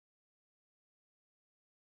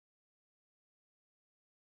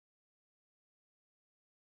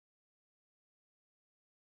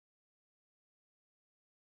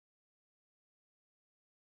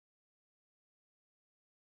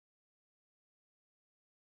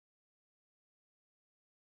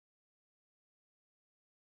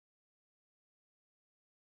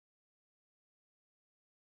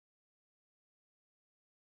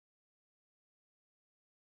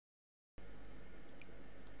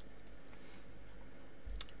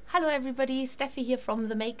Hello everybody, Steffi here from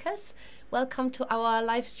The Makers. Welcome to our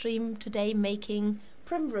live stream today making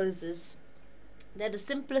primroses. They're the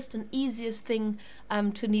simplest and easiest thing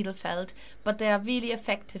to needle felt, but they are really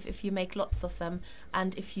effective if you make lots of them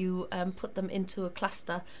and if you put them into a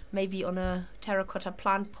cluster, maybe on a terracotta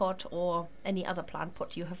plant pot or any other plant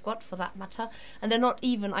pot you have got for that matter. And they're not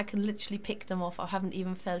even, I can literally pick them off, I haven't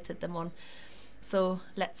even felted them on. So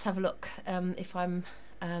let's have a look if I'm...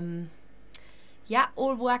 yeah,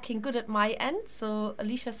 all working good at my end. So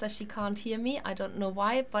Alicia says she can't hear me. I don't know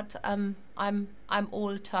why, but I'm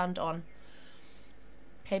all turned on.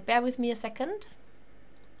 Okay, bear with me a second.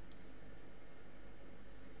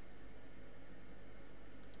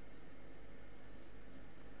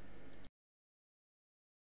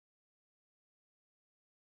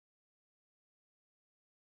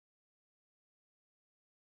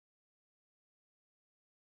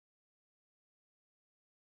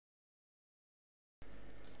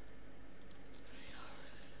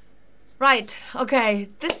 Right, okay,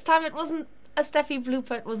 this time it wasn't a Steffi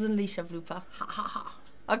blooper, it was an Alicia blooper. Ha ha ha.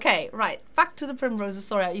 Okay, right, back to the primroses.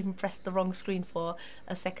 Sorry, I even pressed the wrong screen for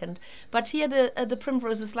a second. But here the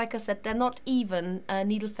primroses, like I said, they're not even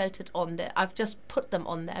needle felted on there. I've just put them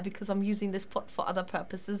on there because I'm using this pot for other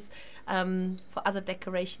purposes, for other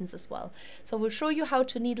decorations as well. So we'll show you how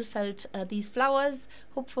to needle felt these flowers.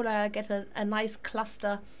 Hopefully I'll get a nice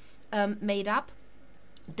cluster made up.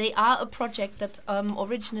 They are a project that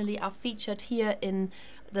originally are featured here in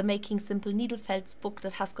the Making Simple Needle Felts book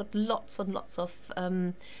that has got lots and lots of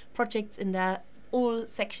projects in there, all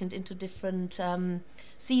sectioned into different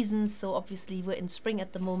seasons. So obviously we're in spring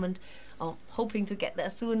at the moment, hoping to get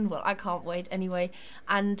there soon. Well, I can't wait anyway.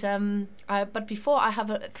 And but before I have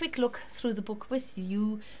a quick look through the book with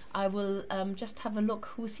you, I will just have a look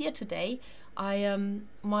who's here today. My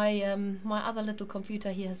other little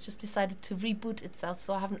computer here has just decided to reboot itself,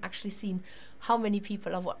 so I haven't actually seen how many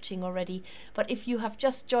people are watching already. But if you have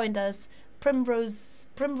just joined us,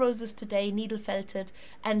 primroses today, needle felted,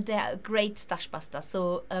 and they're a great stash buster.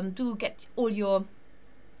 So do get all your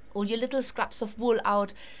little scraps of wool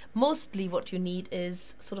out. Mostly what you need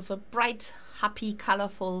is sort of a bright, happy,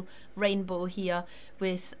 colorful rainbow here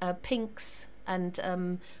with pinks and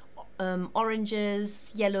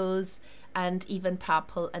oranges, yellows, and even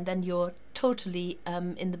purple, and then you're totally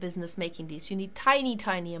in the business making these. You need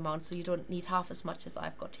tiny amounts, so you don't need half as much as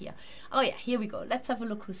I've got here. Oh yeah, here we go. Let's have a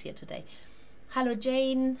look who's here today. Hello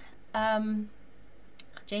Jane.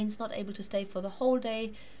 Jane's not able to stay for the whole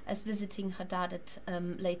day as visiting her dad at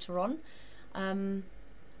later on. And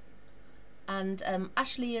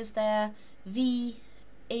Ashley is there, V,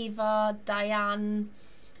 Ava, Diane.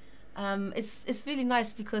 It's really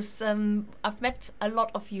nice because I've met a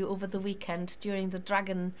lot of you over the weekend during the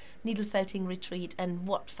dragon needle felting retreat, and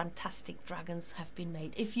what fantastic dragons have been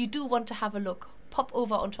made. If you do want to have a look, pop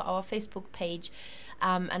over onto our Facebook page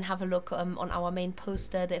and have a look on our main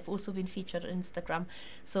poster. They've also been featured on Instagram,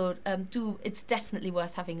 so it's definitely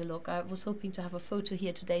worth having a look. I was hoping to have a photo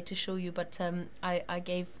here today to show you, but I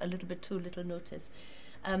gave a little bit too little notice.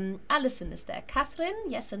 Alison is there. Catherine,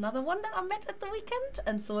 yes, another one that I met at the weekend.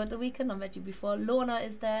 And so at the weekend I met you before. Lorna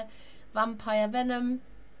is there. Vampire Venom.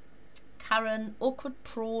 Karen, Awkward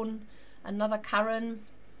Prawn, another Karen.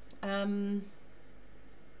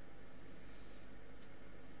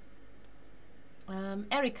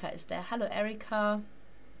 Erica is there. Hello Erica.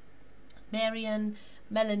 Marion,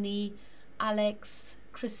 Melanie, Alex,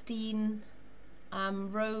 Christine,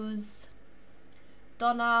 Rose,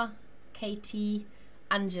 Donna, Katie,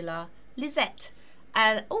 Angela, Lisette,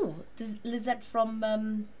 and Lisette from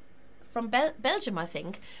Belgium, I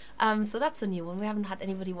think. So that's a new one. We haven't had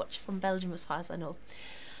anybody watch from Belgium as far as I know.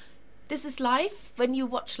 This is live. When you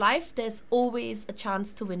watch live, there's always a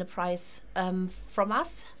chance to win a prize from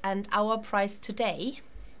us, and our prize today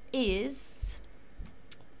is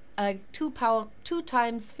a £2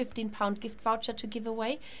 times £15 gift voucher to give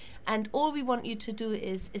away. And all we want you to do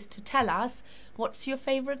is to tell us what's your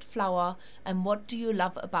favorite flower and what do you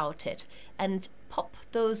love about it, and pop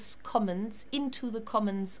those comments into the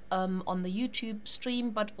comments on the YouTube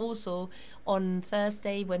stream, but also on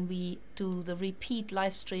Thursday when we do the repeat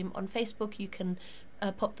live stream on Facebook. You can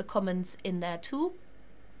pop the comments in there too,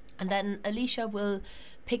 and then Alicia will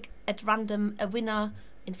pick at random a winner.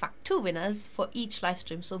 In fact, 2 winners for each live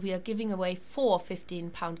stream. So we are giving away 4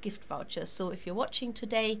 £15 gift vouchers. So if you're watching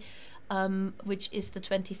today, which is the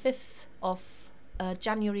 25th of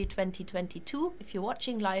January 2022. If you're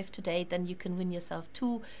watching live today, then you can win yourself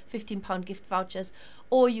 2 £15 gift vouchers,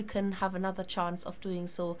 or you can have another chance of doing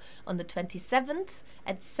so on the 27th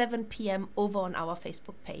at 7 p.m. over on our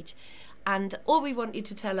Facebook page. And all we want you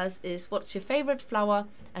to tell us is what's your favorite flower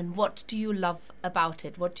and what do you love about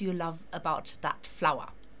it? What do you love about that flower?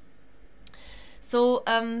 So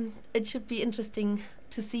it should be interesting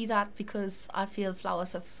to see that, because I feel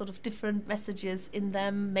flowers have sort of different messages in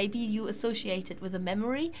them. Maybe you associate it with a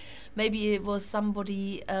memory. Maybe it was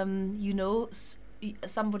somebody you know,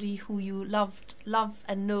 somebody who you love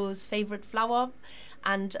and knows favorite flower.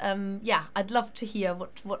 And yeah, I'd love to hear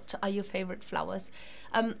what are your favorite flowers.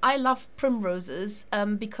 I love primroses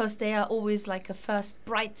because they are always like a first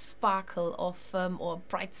bright sparkle of or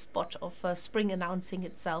bright spot of spring announcing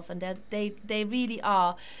itself, and they really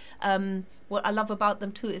are. What I love about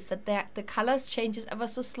them too is that the colors changes ever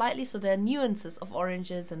so slightly, so there are nuances of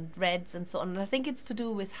oranges and reds and so on. And I think it's to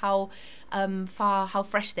do with how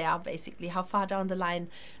fresh they are, basically, how far down the line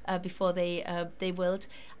before they wilt.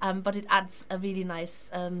 But it adds a really nice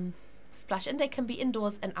splash, and they can be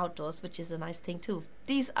indoors and outdoors, which is a nice thing too.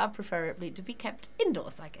 These are preferably to be kept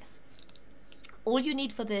indoors, I guess. All you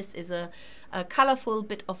need for this is a colorful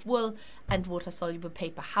bit of wool and water-soluble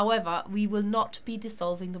paper. However, we will not be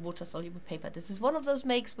dissolving the water-soluble paper. This is one of those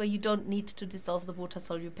makes where you don't need to dissolve the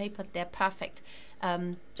water-soluble paper. They're perfect,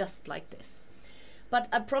 just like this. But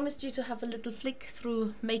I promised you to have a little flick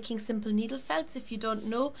through Making Simple Needle Felts. If you don't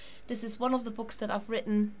know, this is one of the books that I've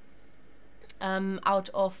written out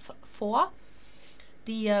of 4.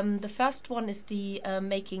 The first one is the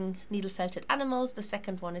Making Needle Felted Animals. The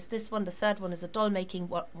second one is this one. The third one is a doll making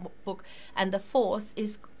book, and the fourth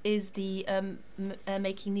is the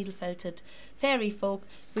Making Needle Felted Fairy Folk,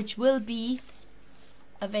 which will be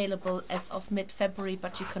available as of mid-February,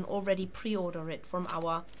 but you can already pre-order it from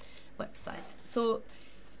our website. So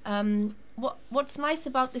what's nice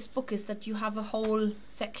about this book is that you have a whole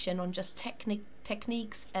section on just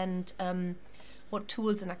techniques and what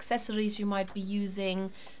tools and accessories you might be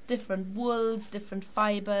using, different wools, different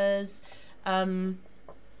fibers,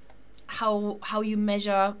 how you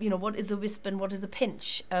measure, you know, what is a wisp and what is a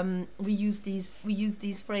pinch. We use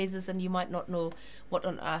these phrases, and you might not know what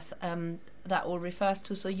on earth that all refers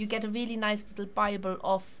to. So you get a really nice little Bible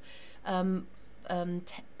of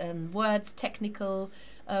words, technical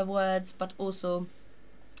words, but also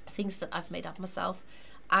things that I've made up myself.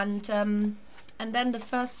 And then the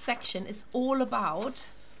first section is all about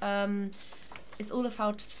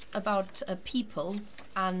people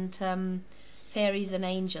and fairies and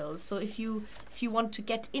angels. So if you want to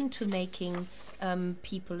get into making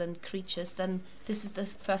people and creatures, then this is the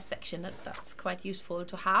first section that's quite useful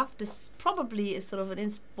to have. This probably is sort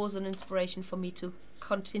of was an inspiration for me to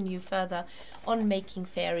continue further on making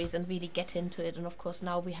fairies and really get into it. And of course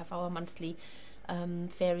now we have our monthly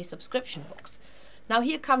fairy subscription box. Now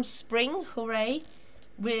here comes spring, hooray,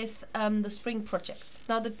 with the spring projects.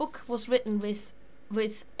 Now the book was written with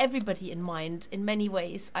everybody in mind in many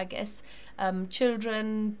ways, I guess.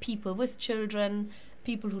 Children, people with children,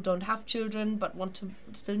 people who don't have children but want to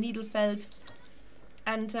still needle felt.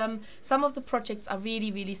 And some of the projects are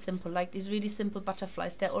really, really simple, like these really simple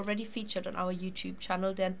butterflies. They're already featured on our YouTube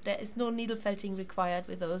channel. There is no needle felting required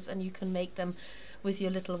with those, and you can make them with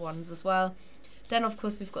your little ones as well. Then, of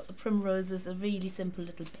course, we've got the primroses, a really simple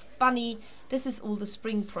little bunny. This is all the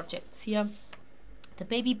spring projects here. The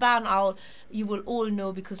baby barn owl, you will all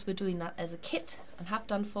know because we're doing that as a kit and have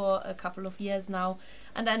done for a couple of years now.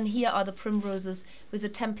 And then here are the primroses with a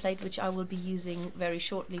template, which I will be using very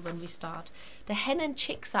shortly when we start. The hen and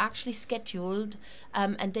chicks are actually scheduled,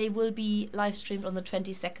 and they will be live streamed on the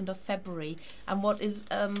 22nd of February. And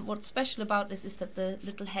what's special about this is that the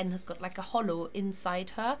little hen has got like a hollow inside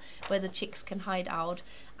her where the chicks can hide out.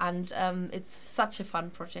 And it's such a fun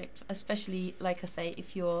project, especially, like I say,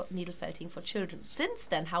 if you're needle felting for children. Since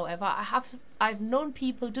then, however, I've known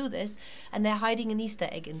people do this, and they're hiding an Easter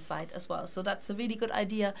egg inside as well. So that's a really good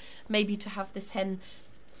idea, maybe, to have this hen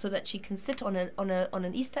so that she can sit on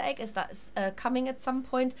an Easter egg, as that's coming at some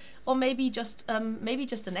point, or maybe just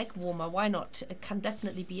an egg warmer. Why not? It can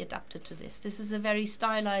definitely be adapted to this. This is a very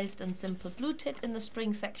stylized and simple blue tit in the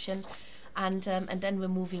spring section. And then we're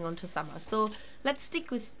moving on to summer. So let's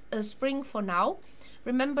stick with spring for now.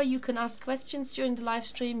 Remember, you can ask questions during the live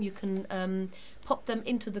stream. You can pop them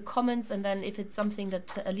into the comments, and then if it's something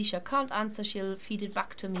that Alicia can't answer, she'll feed it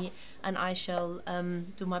back to me, and I shall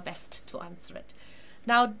do my best to answer it.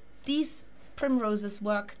 Now, these primroses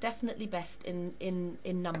work definitely best in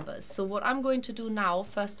numbers. So what I'm going to do now,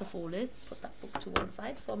 first of all, is put that book to one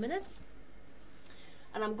side for a minute.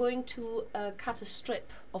 and I'm going to cut a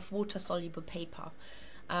strip of water-soluble paper,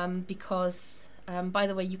 because, by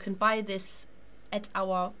the way, you can buy this at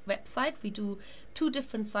our website. We do 2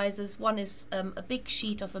 different sizes. One is a big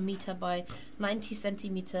sheet of 1 meter by 90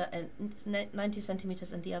 centimeters,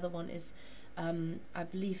 and the other one is I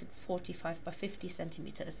believe it's 45 by 50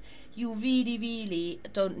 centimeters. You really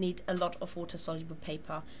don't need a lot of water-soluble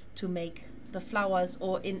paper to make the flowers,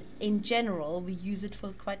 or in general we use it for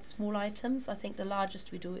quite small items. I think the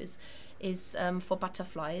largest we do is for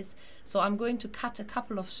butterflies. So I'm going to cut a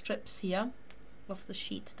couple of strips here of the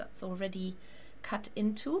sheet that's already cut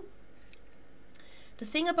into. The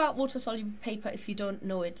thing about water-soluble paper, if you don't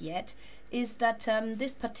know it yet, is that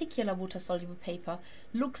this particular water-soluble paper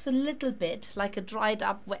looks a little bit like a dried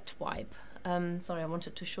up wet wipe. Sorry, I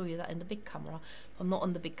wanted to show you that in the big camera. I'm not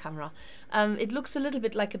on the big camera. It looks a little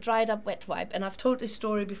bit like a dried up wet wipe, and I've told this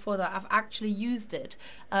story before that I've actually used it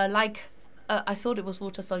I thought it was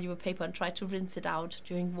water-soluble paper and tried to rinse it out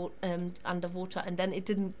during underwater, and then it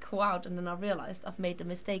didn't go out, and then I realized I've made a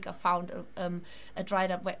mistake. I found a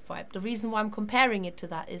dried up wet wipe. The reason why I'm comparing it to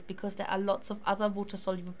that is because there are lots of other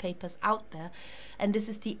water-soluble papers out there, and this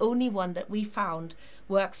is the only one that we found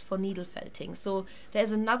works for needle felting. So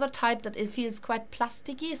there's another type that it feels quite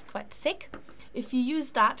plasticky, it's quite thick. If you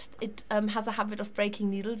use that, it has a habit of breaking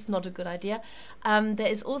needles, not a good idea. There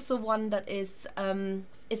is also one that is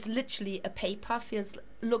it's literally a paper,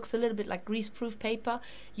 looks a little bit like greaseproof paper.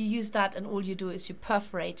 You use that, and all you do is you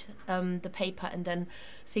perforate the paper, and then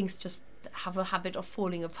things just have a habit of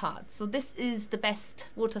falling apart. So this is the best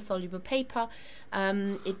water-soluble paper.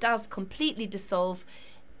 It does completely dissolve.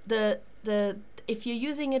 If you're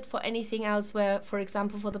using it for anything else, where, for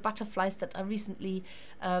example, for the butterflies that I recently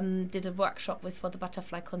did a workshop with for the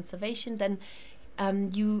butterfly conservation, then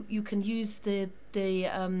you can use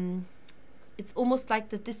it's almost like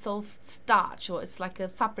the dissolved starch, or it's like a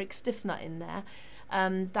fabric stiffener in there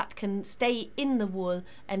that can stay in the wool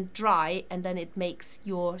and dry, and then it makes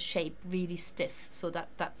your shape really stiff. So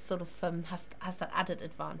that sort of has that added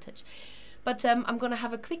advantage. But I'm going to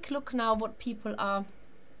have a quick look now what people are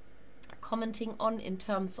commenting on in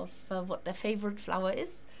terms of what their favorite flower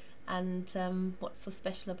is, and what's so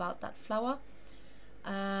special about that flower.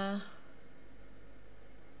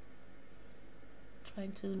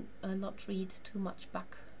 Trying to not read too much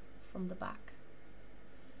back from the back.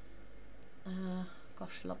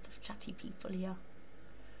 Gosh, lots of chatty people here.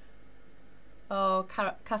 Oh,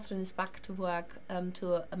 Catherine is back to work,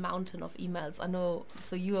 to a mountain of emails. I know,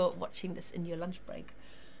 so you are watching this in your lunch break.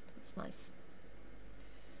 That's nice.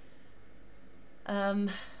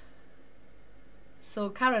 So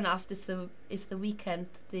Karen asked if the weekend,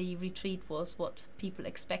 the retreat, was what people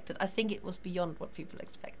expected. I think it was beyond what people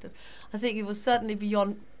expected. I think it was certainly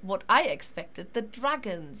beyond what I expected. The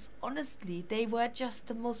dragons, honestly, they were just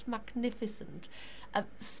the most magnificent,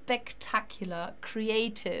 spectacular,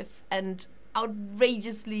 creative, and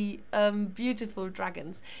outrageously beautiful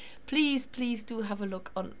dragons. Please do have a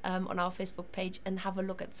look on our Facebook page and have a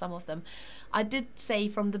look at some of them. I did say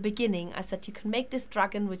from the beginning, I said you can make this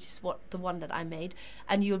dragon, which is the one that I made,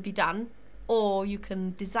 and you'll be done, or you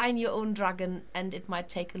can design your own dragon and it might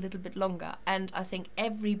take a little bit longer. And I think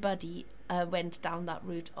everybody went down that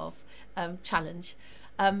route of challenge.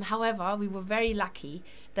 However, we were very lucky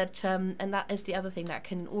that, and that is the other thing that I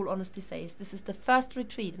can in all honesty say, is this is the first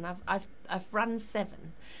retreat, and I've run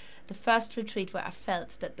 7. The first retreat where I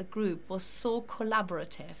felt that the group was so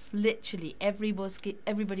collaborative. Literally,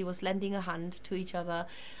 everybody was lending a hand to each other,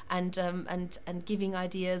 and giving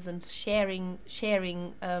ideas and sharing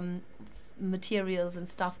materials and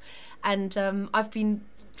stuff. And I've been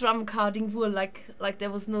drum carding wool like there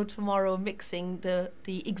was no tomorrow, mixing the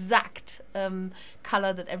exact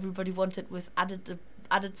color that everybody wanted with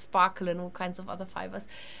added sparkle and all kinds of other fibers,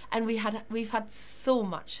 and we've had so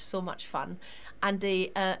much fun, and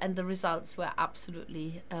the results were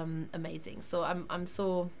absolutely amazing. So I'm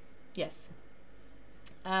so yes.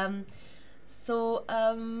 Yes,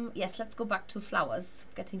 let's go back to flowers.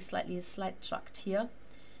 Getting slight tracked here.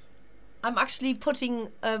 I'm actually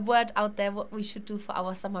putting a word out there what we should do for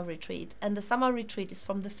our summer retreat. And the summer retreat is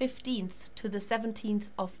from the 15th to the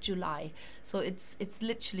 17th of July. So it's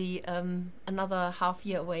literally another half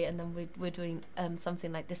year away, and then we're doing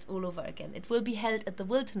something like this all over again. It will be held at the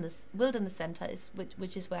Wilderness Center,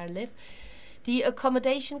 which is where I live. The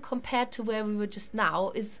accommodation compared to where we were just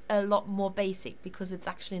now is a lot more basic, because it's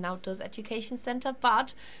actually an outdoors education center,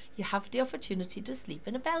 but you have the opportunity to sleep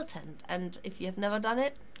in a bell tent. And if you have never done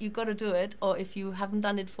it, you've got to do it. Or if you haven't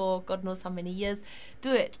done it for God knows how many years,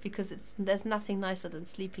 do it, because there's nothing nicer than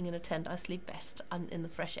sleeping in a tent. I sleep best in the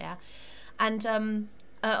fresh air. And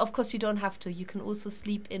Of course, you don't have to. You can also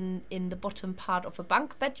sleep in the bottom part of a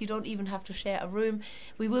bunk bed. You don't even have to share a room.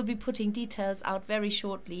 We will be putting details out very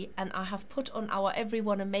shortly, and I have put on our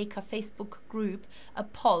Everyone a Maker Facebook group a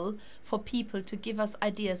poll for people to give us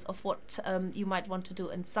ideas of what you might want to do.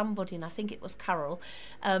 And somebody, and I think it was Carol,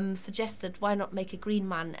 suggested why not make a green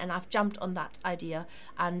man, and I've jumped on that idea,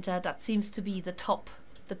 and that seems to be the top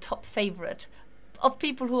favorite of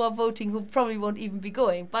people who are voting, who probably won't even be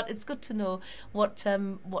going. But it's good to know what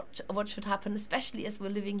should happen, especially as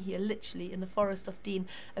we're living here literally in the Forest of Dean.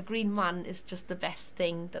 A green man is just the best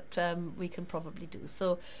thing that we can probably do.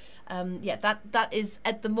 So yeah, that is,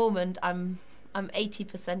 at the moment, I'm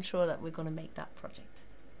 80% sure that we're going to make that project.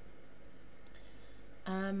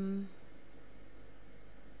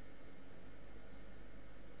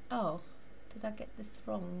 Oh, did I get this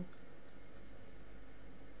wrong?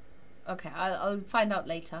 Okay, I'll find out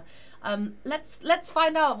later. Let's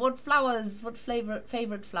find out what flowers, what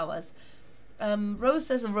favorite flowers. Rose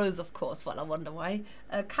says a rose, of course. Well, I wonder why.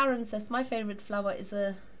 Karen says my favorite flower is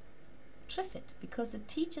a triffid because it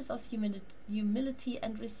teaches us humility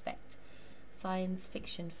and respect. Science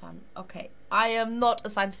fiction fun. Okay, I am not a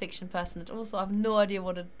science fiction person at all, so I have no idea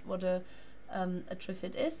what a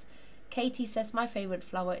triffid is. Katie says my favorite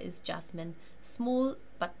flower is jasmine. Small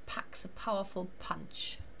but packs a powerful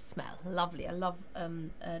punch. Smell lovely. I love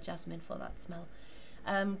jasmine for that smell.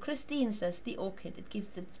 Christine says the orchid. It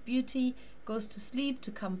gives its beauty, goes to sleep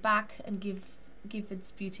to come back and give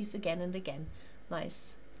its beauties again and again.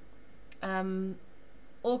 Nice.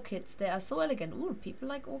 Orchids, they are so elegant. Ooh, people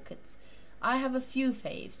like orchids. I have a few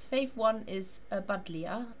faves. Fave 1 is a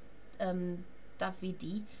Buddleia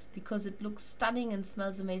Davidi, because it looks stunning and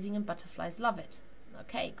smells amazing and butterflies love it.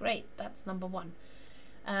 Okay, great. That's number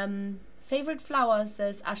 1. Favorite flower,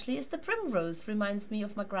 says Ashley, is the primrose. Reminds me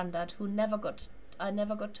of my granddad, who I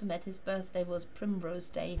never got to meet. His birthday was Primrose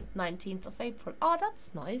Day, 19th of April. Oh,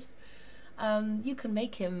 that's nice. You can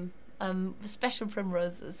make him special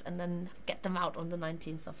primroses and then get them out on the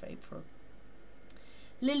 19th of April.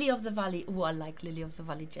 Lily of the Valley. Oh, I like Lily of the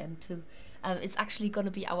Valley, Jen, too. It's actually going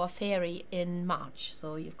to be our fairy in March,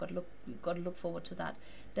 so you've got to look forward to that.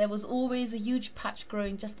 There was always a huge patch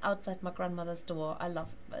growing just outside my grandmother's door. I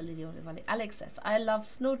love Lily of the Valley. Alex says, I love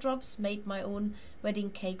snowdrops. Made my own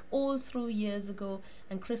wedding cake all through years ago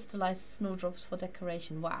and crystallized snowdrops for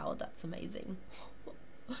decoration. Wow, that's amazing.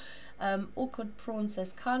 Awkward Prawn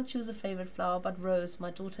says, can't choose a favorite flower but rose. My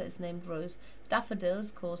daughter is named Rose.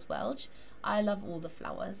 Daffodils, course Welch. I love all the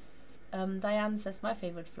flowers. Diane says, my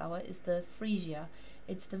favorite flower is the freesia.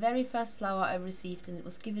 It's the very first flower I received, and it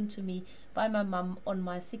was given to me by my mum on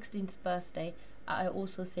my 16th birthday. I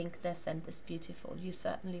also think their scent is beautiful. You're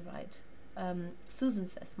certainly right. Susan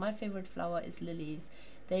says, my favorite flower is lilies.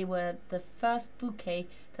 They were the first bouquet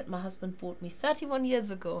that my husband bought me 31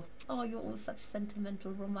 years ago. Oh, you're all such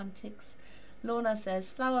sentimental romantics. Lorna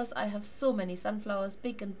says, flowers, I have so many. Sunflowers,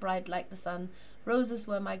 big and bright like the sun. Roses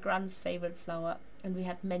were my grand's favorite flower, and we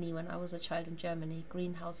had many when I was a child in Germany.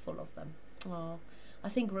 Greenhouse full of them. Oh, I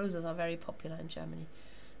think roses are very popular in Germany.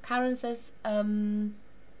 Karen says,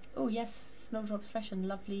 oh yes, snowdrops fresh and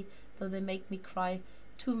lovely, though they make me cry.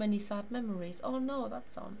 Too many sad memories. Oh no, that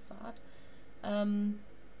sounds sad.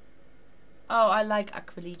 Oh, I like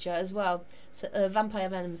Aquilegia as well. So, Vampire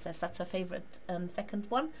Venom says that's her favourite second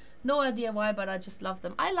one. No idea why, but I just love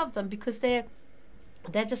them. I love them because they're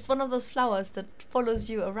just one of those flowers that follows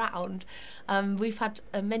you around. We've had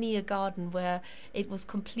many a garden where it was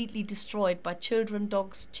completely destroyed by children,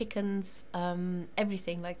 dogs, chickens,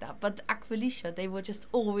 everything like that. But the Aquilegia, they were just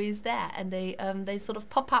always there, and they sort of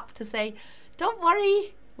pop up to say, don't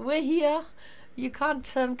worry, we're here. You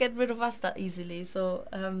can't get rid of us that easily. So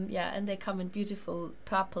yeah, and they come in beautiful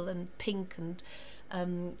purple and pink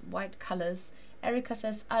and white colors. Erica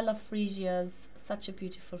says, I love freesias, such a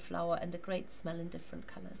beautiful flower and a great smell in different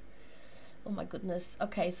colors. Oh my goodness.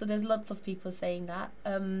 Okay, so there's lots of people saying that.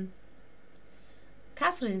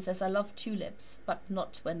 Catherine says, I love tulips, but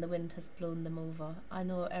not when the wind has blown them over. I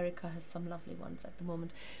know Erica has some lovely ones at the moment.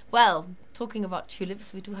 Well, talking about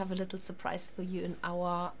tulips, we do have a little surprise for you in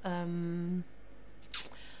our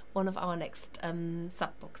one of our next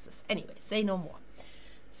sub boxes. Anyway, say no more.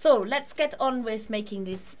 So let's get on with making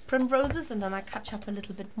these primroses, and then I catch up a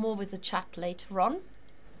little bit more with the chat later on.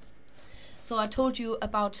 So I told you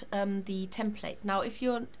about the template. Now, if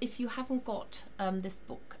you haven't got this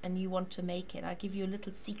book and you want to make it, I'll give you a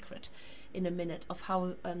little secret in a minute of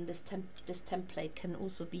how this template can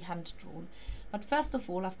also be hand drawn. But first of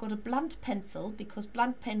all, I've got a blunt pencil, because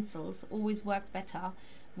blunt pencils always work better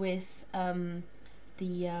with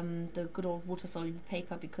the good old water-soluble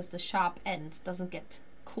paper, because the sharp end doesn't get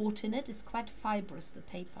caught in it. It's quite fibrous, the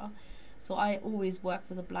paper. So I always work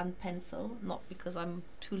with a blunt pencil, not because I'm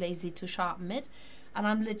too lazy to sharpen it. And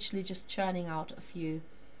I'm literally just churning out a few.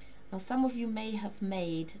 Now some of you may have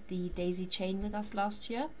made the daisy chain with us last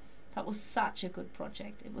year. That was such a good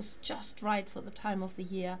project. It was just right for the time of the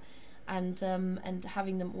year, and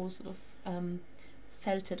having them all sort of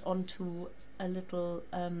felted onto a little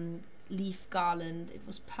leaf garland. It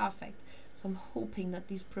was perfect. So I'm hoping that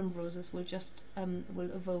these primroses will just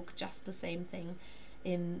will evoke just the same thing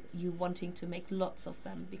in you wanting to make lots of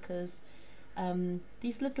them, because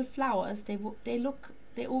these little flowers, they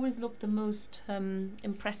always look the most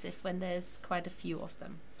impressive when there's quite a few of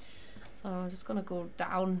them. So I'm just gonna go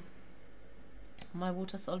down my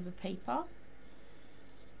water-soluble paper,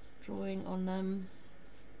 drawing on them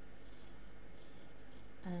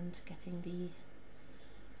and getting the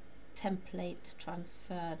template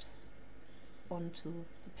transferred onto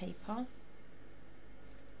the paper.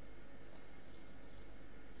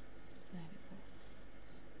 There we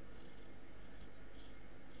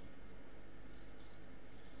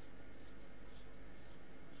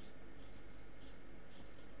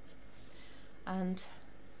go. And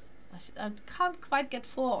I can't quite get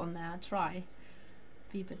 4 on there. I'll try.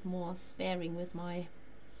 Be a bit more sparing with my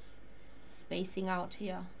spacing out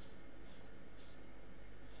here.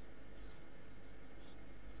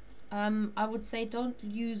 I would say don't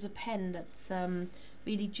use a pen that's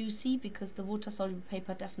really juicy, because the water-soluble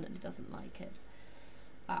paper definitely doesn't like it.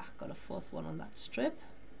 Ah, got a 4th one on that strip.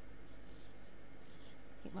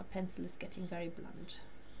 I think my pencil is getting very blunt.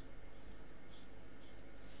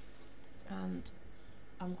 And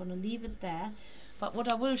I'm going to leave it there. But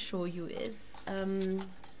what I will show you is,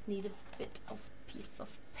 just need a bit of piece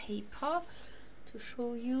of paper to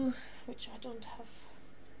show you, which I don't have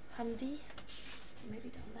handy. Maybe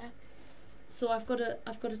down there. So I've got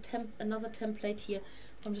another template here.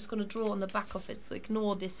 I'm just going to draw on the back of it. So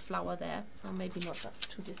ignore this flower there, or maybe not. That's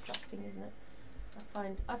too distracting, isn't it?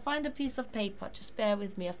 I find a piece of paper. Just bear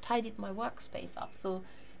with me. I've tidied my workspace up, so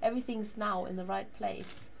everything's now in the right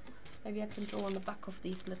place. Maybe I can draw on the back of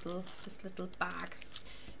this little bag.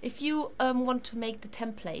 If you want to make the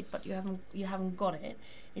template, but you haven't got it,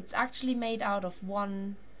 it's actually made out of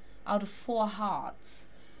 4 hearts.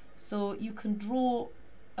 So you can draw,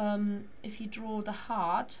 if you draw the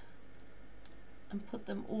heart and put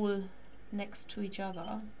them all next to each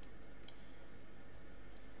other,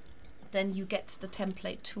 then you get the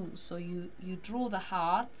template too. So you draw the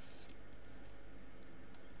hearts,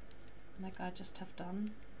 like I just have done.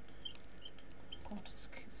 God, it's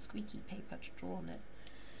squeaky paper to draw on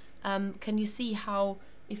it. Can you see how,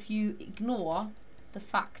 if you ignore the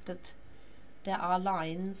fact that there are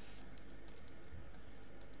lines,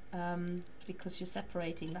 because you're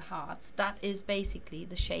separating the hearts, that is basically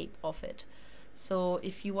the shape of it. So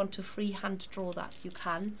if you want to freehand draw that, you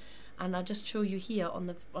can. And I'll just show you here on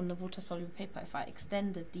the water-soluble paper. If I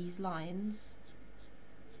extended these lines,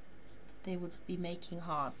 they would be making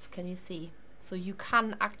hearts. Can you see? So you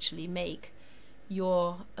can actually make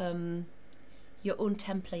your own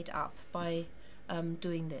template up by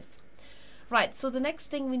doing this. Right, so the next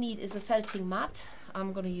thing we need is a felting mat.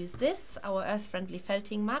 I'm going to use this, our earth-friendly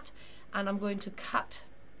felting mat, and I'm going to cut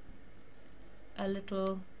a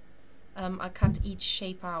little, I cut each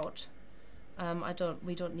shape out.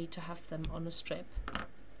 We don't need to have them on a strip.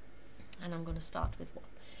 And I'm going to start with one.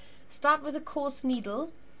 Start with a coarse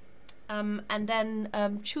needle, and then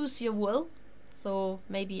choose your wool. So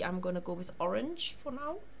maybe I'm going to go with orange for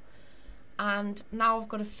now. And now I've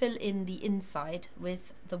got to fill in the inside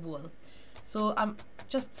with the wool. So I'm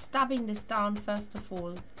just stabbing this down first of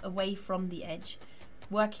all away from the edge,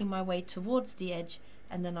 working my way towards the edge,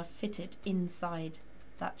 and then I fit it inside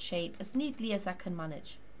that shape as neatly as I can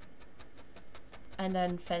manage. And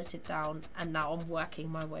then felt it down, and now I'm working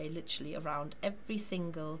my way literally around every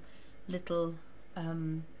single little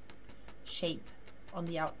shape on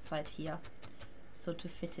the outside here, so to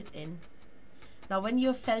fit it in. Now when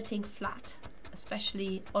you're felting flat,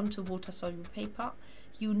 especially onto water-soluble paper,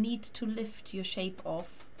 you need to lift your shape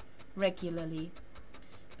off regularly,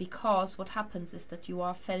 because what happens is that you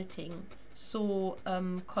are felting so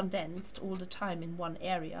condensed all the time in one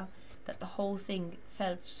area that the whole thing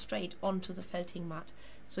felts straight onto the felting mat.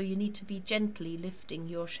 So you need to be gently lifting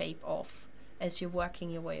your shape off as you're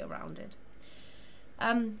working your way around it.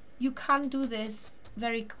 You can do this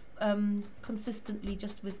very consistently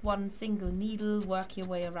just with one single needle, work your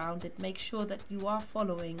way around it. Make sure that you are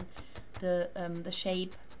following the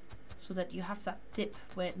shape, so that you have that dip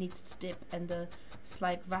where it needs to dip and the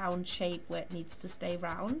slight round shape where it needs to stay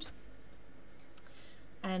round,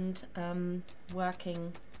 and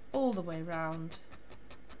working all the way around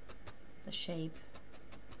the shape.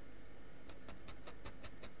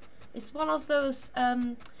 It's one of those,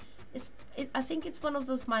 I think it's one of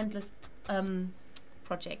those mindless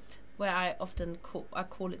projects where I often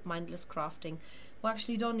call it mindless crafting. We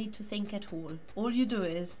actually don't need to think at all. All you do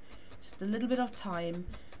is just a little bit of time.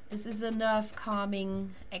 This is a nerve calming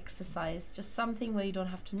exercise, just something where you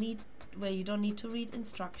don't need to read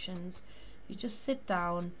instructions. You just sit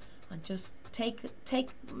down and just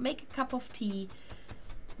make a cup of tea.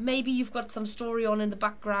 Maybe you've got some story on in the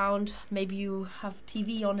background. Maybe you have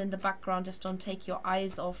TV on in the background. Just don't take your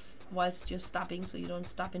eyes off whilst you're stabbing, so you don't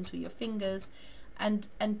stab into your fingers. And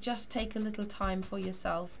just take a little time for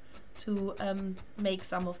yourself to make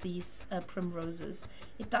some of these primroses.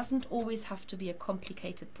 It doesn't always have to be a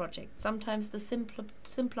complicated project. Sometimes the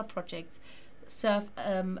simpler projects serve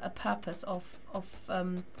a purpose of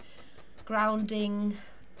grounding,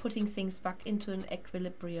 putting things back into an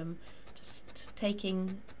equilibrium, just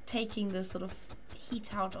taking the sort of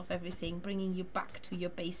heat out of everything, bringing you back to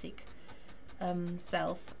your basic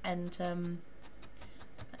self, and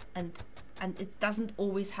it doesn't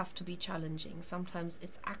always have to be challenging. Sometimes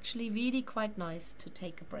it's actually really quite nice to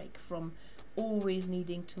take a break from always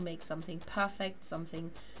needing to make something perfect, something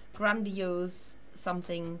grandiose,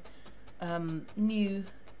 something new.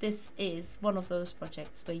 This is one of those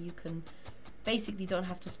projects where you can basically don't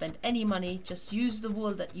have to spend any money, just use the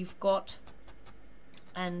wool that you've got,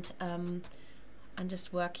 and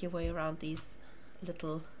just work your way around these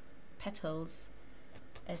little petals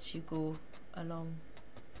as you go along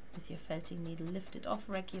with your felting needle. Lift it off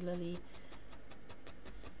regularly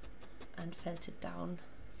and felt it down.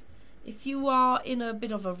 If you are in a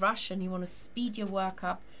bit of a rush and you want to speed your work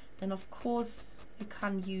up, then of course you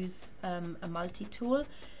can use a multi-tool.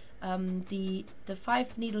 The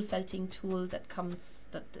 5 needle felting tool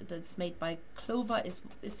that's made by Clover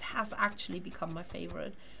has actually become my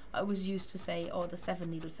favorite. I was used to say, oh, the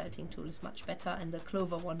 7 needle felting tool is much better, and the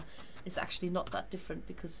Clover one is actually not that different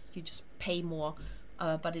because you just pay more,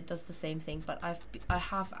 but it does the same thing. But I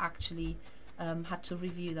have actually had to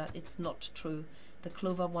review that it's not true. The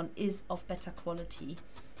Clover one is of better quality,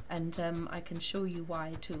 and I can show you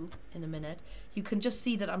why too in a minute. You can just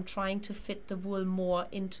see that I'm trying to fit the wool more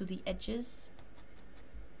into the edges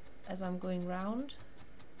as I'm going round.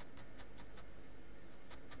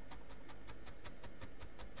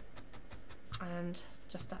 And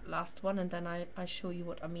just that last one, and then I show you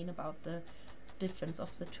what I mean about the difference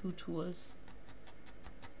of the two tools.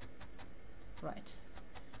 Right,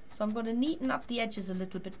 so I'm going to neaten up the edges a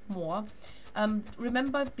little bit more.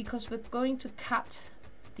 Remember, because we're going to cut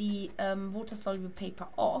the water-soluble paper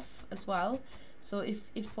off as well, so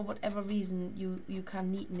if for whatever reason you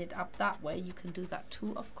can neaten it up that way, you can do that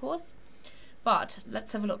too, of course. But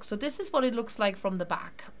let's have a look. So this is what it looks like from the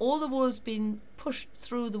back. All the wool's been pushed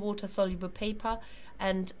through the water-soluble paper,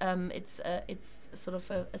 and it's sort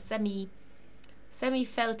of a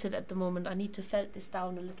semi-felted at the moment. I need to felt this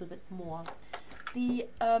down a little bit more. The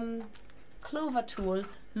Clover tool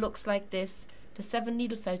looks like this. The 7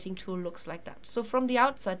 needle felting tool looks like that. So from the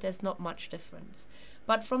outside there's not much difference,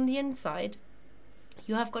 but from the inside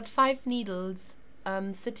you have got 5 needles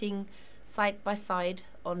sitting side by side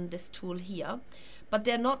on this tool here, but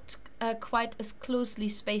they're not quite as closely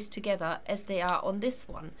spaced together as they are on this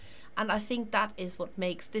one, and I think that is what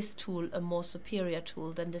makes this tool a more superior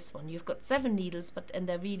tool than this one. You've got 7 needles, and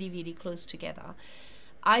they're really close together.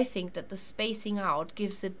 I think that the spacing out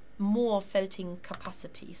gives it more felting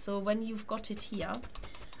capacity. So when you've got it here,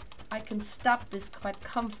 I can stab this quite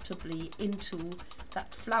comfortably into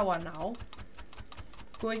that flower now,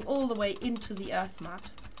 going all the way into the earth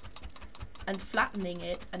mat and flattening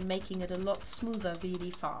it and making it a lot smoother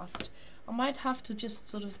really fast. I might have to just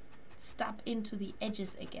sort of stab into the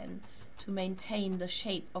edges again to maintain the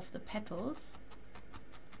shape of the petals.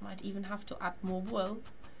 Might even have to add more wool.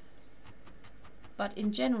 But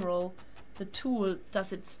in general, the tool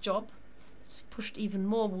does its job. It's pushed even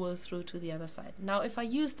more wool through to the other side. Now, if I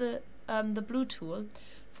use the blue tool,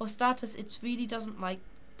 for starters, it really doesn't like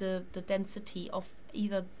the density of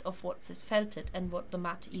either of what's felted and what the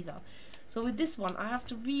mat either. So with this one, I have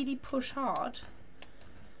to really push hard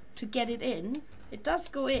to get it in. It does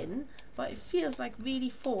go in, but it feels like really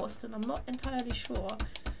forced, and I'm not entirely sure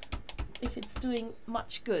if it's doing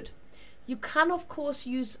much good. You can, of course,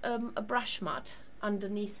 use a brush mat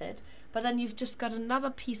underneath it, but then you've just got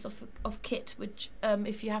another piece of kit, which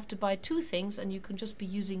if you have to buy 2 things, and you can just be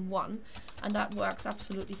using one, and that works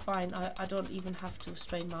absolutely fine. I don't even have to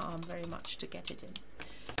strain my arm very much to get it in.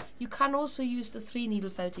 You can also use the 3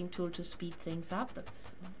 needle felting tool to speed things up. That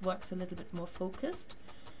works a little bit more focused.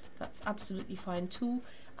 That's absolutely fine too.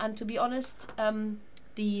 And to be honest,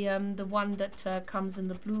 the one that comes in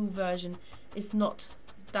the blue version is not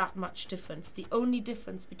that much difference. The only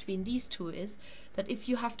difference between these two is that if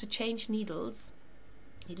you have to change needles,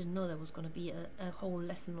 you didn't know there was going to be a whole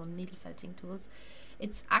lesson on needle felting tools,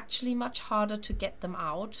 it's actually much harder to get them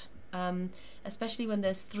out, especially when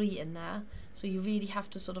there's 3 in there, so you really have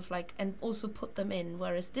to sort of like, and also put them in,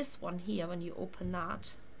 whereas this one here, when you open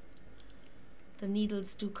that, the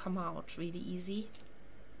needles do come out really easy,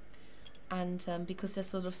 and because they're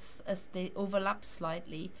sort of, as they overlap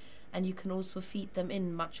slightly, and you can also feed them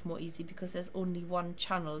in much more easy because there's only one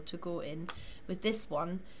channel to go in. With this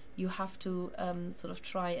one, you have to sort of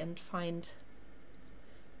try and find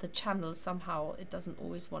the channel somehow. It doesn't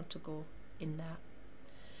always want to go in there.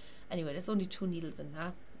 Anyway, there's only 2 needles in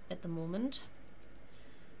there at the moment.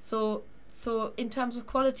 So in terms of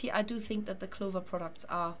quality, I do think that the Clover products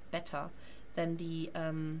are better than the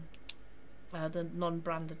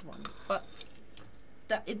non-branded ones. But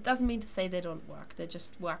it doesn't mean to say they don't work. They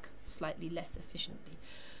just work slightly less efficiently.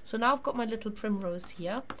 So now I've got my little primrose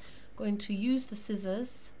here. I'm going to use the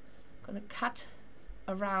scissors. I'm going to cut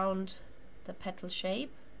around the petal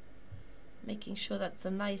shape, making sure that's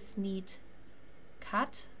a nice neat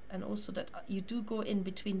cut, and also that you do go in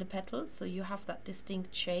between the petals so you have that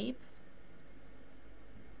distinct shape.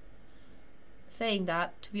 Saying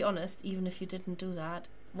that, to be honest, even if you didn't do that,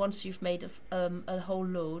 once you've made a whole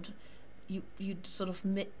load, you sort of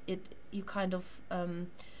you kind of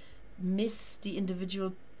miss the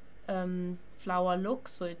individual flower look,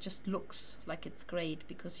 so it just looks like it's great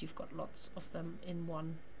because you've got lots of them in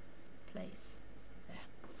one place.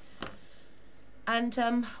 There. And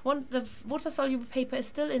the water-soluble paper is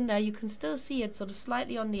still in there. You can still see it sort of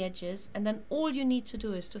slightly on the edges, and then all you need to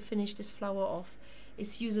do is to finish this flower off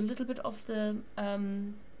is use a little bit of the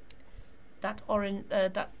that orange,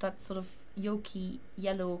 that sort of yolky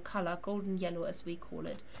yellow color, golden yellow as we call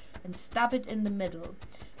it, and stab it in the middle.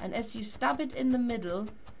 And as you stab it in the middle,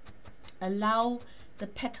 allow the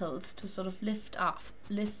petals to sort of lift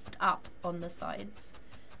up on the sides,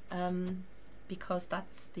 because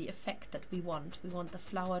that's the effect that we want. We want the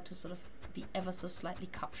flower to sort of be ever so slightly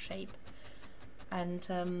cup shape, and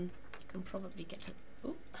you can probably get a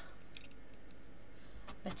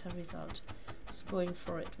better result just going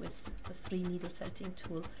for it with the 3 needle felting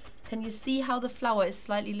tool. Can you see how the flower is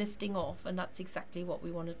slightly lifting off? And that's exactly what we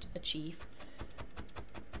want to achieve.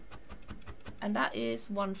 And that is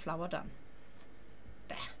 1 flower done.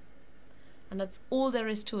 There. And that's all there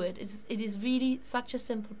is to it. It is really such a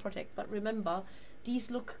simple project, but remember, these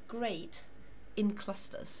look great in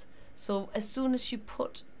clusters. So as soon as you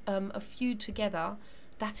put a few together,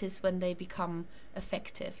 that is when they become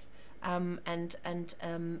effective, and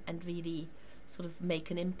really sort of make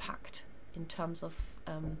an impact in terms of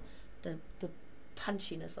the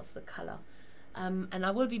punchiness of the color. And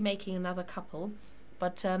I will be making another couple,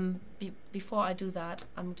 but before I do that,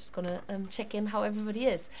 I'm just gonna check in how everybody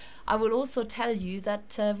is. I will also tell you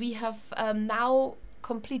that we have now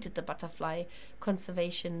completed the butterfly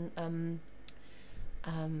conservation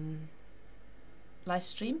live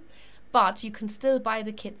stream, but you can still buy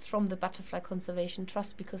the kits from the Butterfly Conservation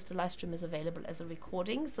Trust because the live stream is available as a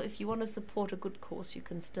recording. So if you want to support a good cause, you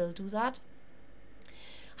can still do that.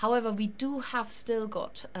 However, we do have still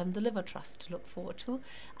got the Liver Trust to look forward to,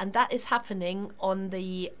 and that is happening on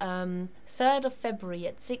the 3rd of February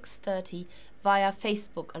at 6:30 via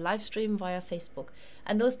Facebook, a live stream via Facebook.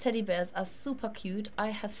 And those teddy bears are super cute. I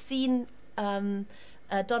have seen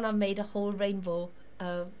Donna made a whole rainbow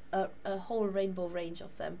range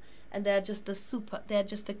of them, and they're just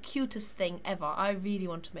the cutest thing ever. I really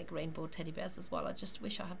want to make rainbow teddy bears as well. I just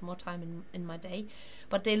wish I had more time in my day,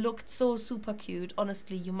 but they looked so super cute.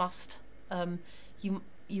 Honestly, you must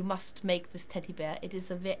you must make this teddy bear. It is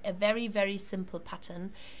a very, very simple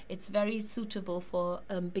pattern. It's very suitable for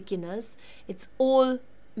beginners. It's all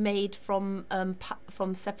made from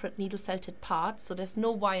separate needle felted parts, so there's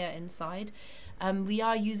no wire inside. We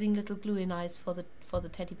are using little glue-in eyes for the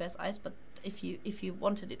teddy bear's eyes, but if you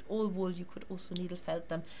wanted it all wool, you could also needle felt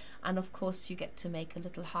them. And of course you get to make a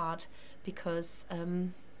little heart because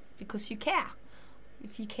you care.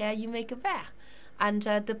 If you care, you make a bear. And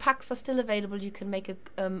the packs are still available. You can make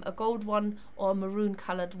a gold one or a maroon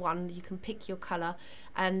colored one. You can pick your color,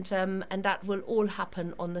 and that will all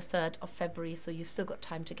happen on the 3rd of February. So you've still got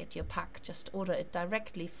time to get your pack. Just order it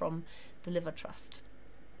directly from the Liver Trust.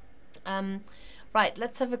 Right,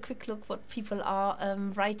 let's have a quick look what people are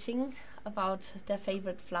writing about their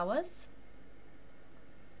favorite flowers.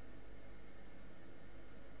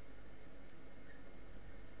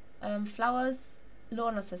 Flowers.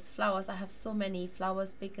 Lorna says, flowers, I have so many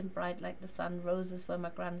flowers, big and bright like the sun. Roses were my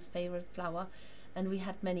grand's favorite flower. and we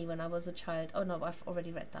had many when I was a child. Oh no, I've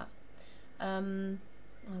already read that. I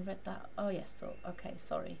read that. Oh yes, so okay,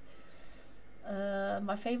 sorry.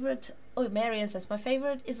 My favorite, oh, Marian says, my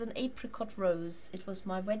favorite is an apricot rose. It was in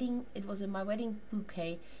my wedding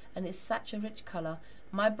bouquet, and it's such a rich color.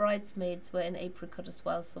 My bridesmaids were in apricot as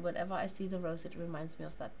well, so whenever I see the rose, it reminds me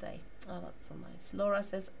of that day. Oh, that's so nice. Laura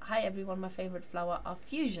says, hi everyone, my favorite flower are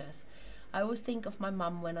fuchsias. I always think of my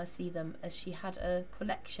mum when I see them, as she had a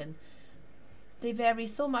collection. They vary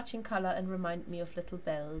so much in color and remind me of little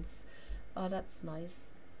bells. Oh, that's nice.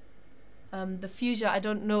 The fuchsia, I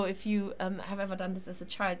don't know if you have ever done this as a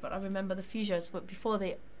child, but I remember the fuchsias,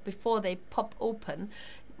 before they pop open,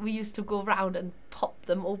 we used to go around and pop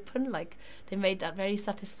them open. Like, they made that very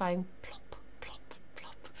satisfying plop, plop,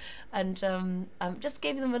 plop, and just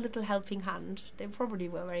gave them a little helping hand. They probably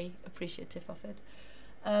were very appreciative of it.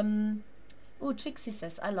 Oh, Trixie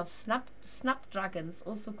says, I love snapdragons,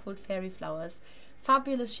 also called fairy flowers.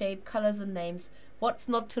 Fabulous shape, colors and names. What's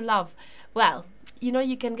not to love? Well, you know,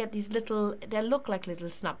 you can get these little, they look like little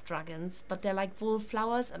snapdragons, but they're like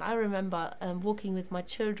wallflowers. And I remember walking with my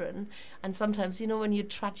children, and sometimes, you know, when you're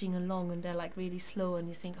trudging along and they're like really slow and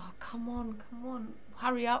you think, oh, come on,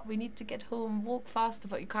 hurry up, we need to get home, walk faster,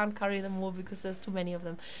 but you can't carry them all because there's too many of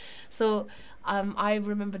them. So I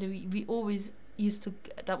remember that we always used to,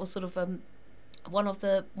 that was sort of one of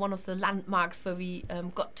the landmarks where we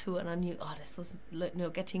got to, and I knew, oh, this was, you know,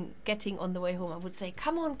 getting on the way home. I would say,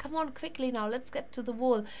 come on quickly now, let's get to the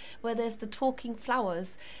wall where there's the talking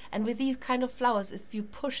flowers. And with these kind of flowers, if you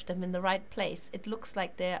push them in the right place, it looks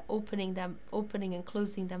like they're opening and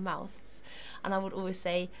closing their mouths. And I would always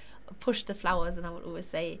say, push the flowers, and I would always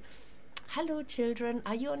say, hello children,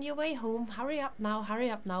 are you on your way home? Hurry up now.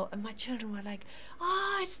 And my children were like,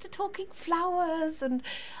 it's the talking flowers. And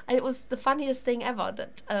it was the funniest thing ever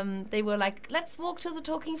that they were like, let's walk to the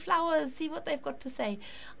talking flowers, see what they've got to say.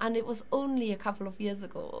 And it was only a couple of years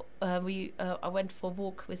ago, I went for a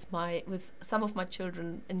walk with some of my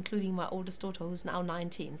children, including my oldest daughter, who's now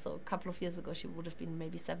 19. So a couple of years ago she would have been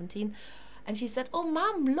maybe 17. And she said, oh,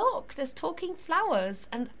 Mum, look, there's talking flowers.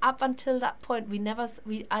 And up until that point,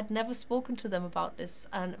 I'd never spoken to them about this,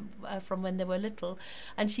 and from when they were little.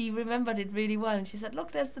 And she remembered it really well. And she said,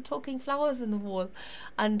 look, there's the talking flowers in the wall.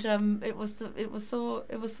 And it was so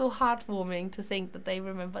heartwarming to think that they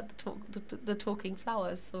remembered the talking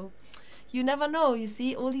flowers. So you never know. You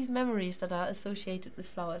see, all these memories that are associated with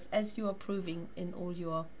flowers, as you are proving in all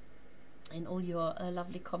your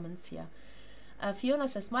lovely comments here. Fiona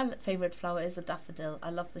says, my favorite flower is a daffodil. I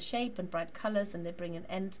love the shape and bright colors, and they bring an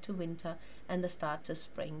end to winter and the start to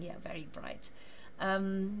spring. Yeah, very bright.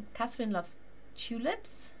 Catherine loves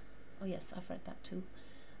tulips. Oh yes, I've read that too.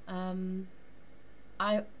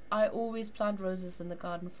 I always plant roses in the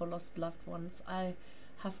garden for lost loved ones. I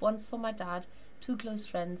have ones for my dad, 2 close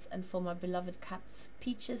friends, and for my beloved cats,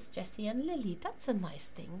 Peaches, Jessie and Lily. That's a nice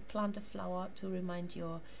thing. Plant a flower to remind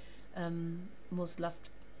your most loved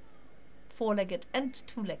 4-legged and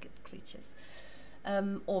 2-legged creatures,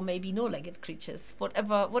 or maybe no-legged creatures,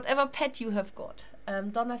 whatever pet you have got.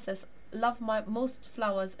 Donna says, love my most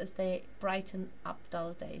flowers as they brighten up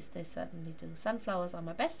dull days. They certainly do. Sunflowers are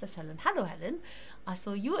my best, says Helen. Hello Helen, I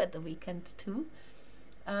saw you at the weekend too.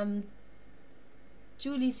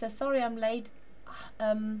 Julie says, sorry I'm late.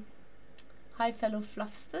 Hi fellow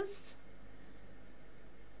fluffsters.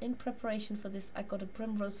 In preparation for this, I got a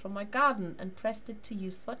primrose from my garden and pressed it to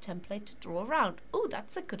use for a template to draw around. Oh,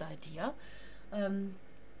 that's a good idea.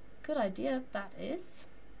 Good idea, that is.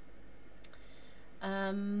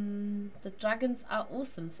 The dragons are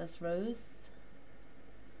awesome, says Rose.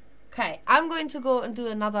 Okay, I'm going to go and do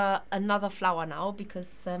another flower now,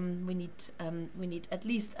 because we need at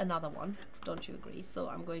least another one. Don't you agree? So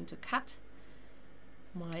I'm going to cut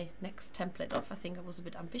my next template off. I think I was a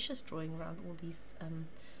bit ambitious drawing around all these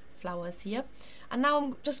flowers here, and now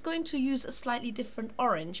I'm just going to use a slightly different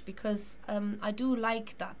orange, because I do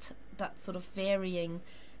like that sort of varying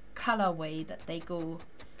colorway that they go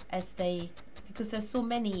as they, because there's so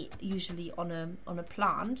many usually on a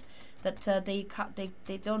plant that they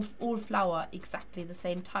don't all flower exactly the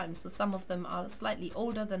same time. So some of them are slightly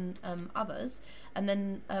older than others, and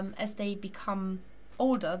then as they become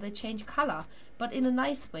older they change color, but in a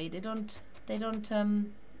nice way. They don't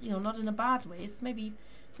you know, not in a bad way. It's maybe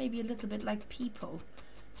a little bit like people.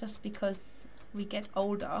 Just because we get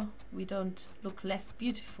older, we don't look less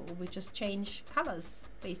beautiful, we just change colors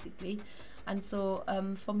basically. And so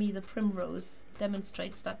for me the primrose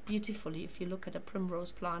demonstrates that beautifully. If you look at a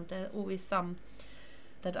primrose plant, there are always some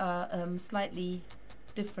that are slightly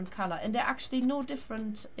different color, and they're actually no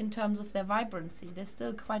different in terms of their vibrancy. They're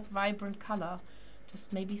still quite vibrant color,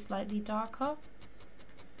 just maybe slightly darker.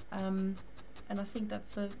 And I think that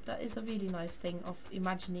is a really nice thing of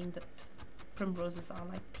imagining that primroses are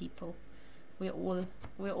like people. We're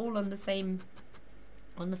all on the same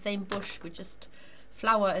bush. We just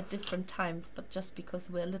flower at different times, but just because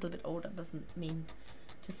we're a little bit older doesn't mean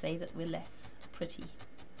to say that we're less pretty.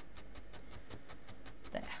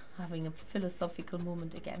 There, having a philosophical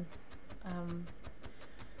moment again.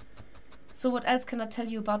 So what else can I tell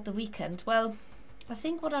you about the weekend? Well, I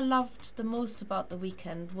think what I loved the most about the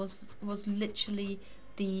weekend was literally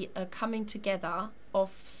the coming together of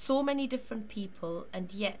so many different people,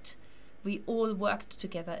 and yet we all worked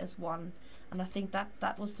together as one. And I think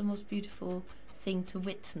that was the most beautiful thing to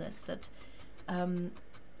witness, that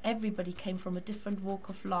everybody came from a different walk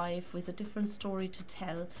of life with a different story to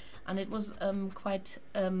tell, and it was quite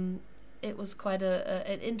an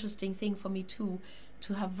interesting thing for me too,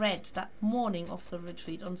 to have read that morning of the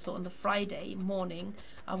retreat. So on the Friday morning,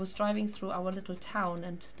 I was driving through our little town,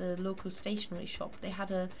 and the local stationery shop, they had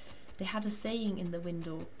a saying in the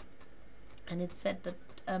window, and it said that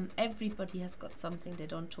everybody has got something they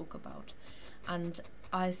don't talk about. And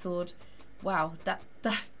I thought, wow,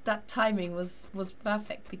 that timing was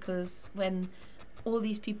perfect, because when all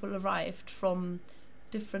these people arrived from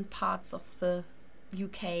different parts of the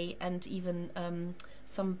UK, and even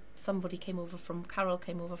somebody came over from, Carol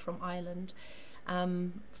came over from Ireland,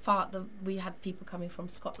 we had people coming from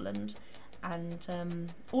Scotland,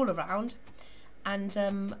 and all around.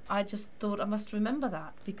 And I just thought I must remember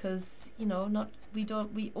that, because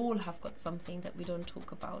we all have got something that we don't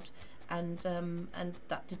talk about, and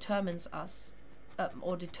that determines us,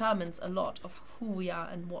 or determines a lot of who we are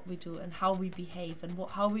and what we do and how we behave and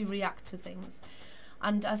how we react to things.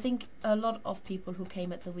 And I think a lot of people who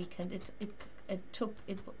came at the weekend, it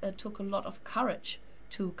took a lot of courage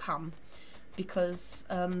to come, because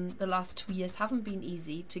the last 2 years haven't been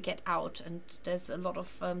easy to get out, and there's a lot of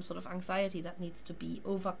sort of anxiety that needs to be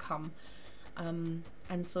overcome.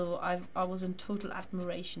 And so I was in total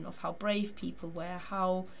admiration of how brave people were,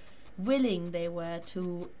 how willing they were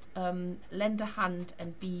to lend a hand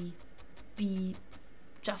and be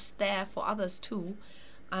just there for others too.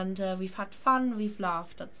 And we've had fun, we've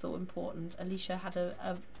laughed. That's so important. Alicia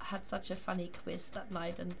had such a funny quiz that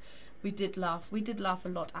night, and we did laugh. We did laugh a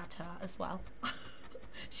lot at her as well.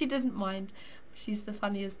 She didn't mind. She's the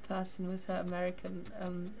funniest person with her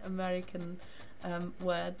American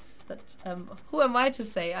words. That who am I to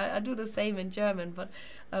say? I do the same in German, but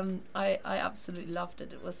I absolutely loved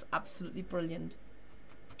it. It was absolutely brilliant.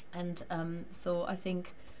 And so I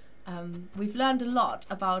think we've learned a lot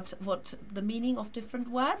about what the meaning of different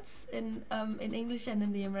words in English and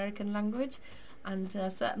in the American language, and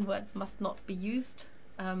certain words must not be used.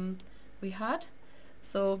 We heard.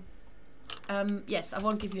 So yes, I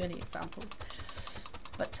won't give you any examples,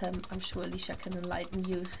 but I'm sure Alicia can enlighten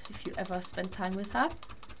you if you ever spend time with her.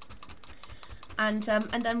 And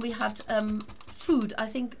then we had food. I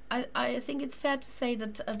think it's fair to say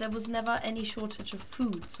that there was never any shortage of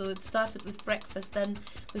food. So it started with breakfast, then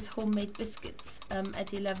with homemade biscuits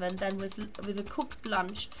at 11, then with a cooked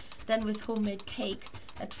lunch, then with homemade cake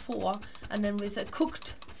at 4, and then with a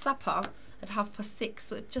cooked supper at 6:30.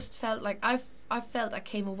 So it just felt like I felt I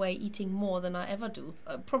came away eating more than I ever do,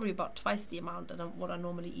 probably about twice the amount of what I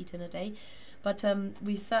normally eat in a day. But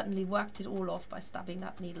we certainly worked it all off by stabbing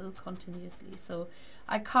that needle continuously. So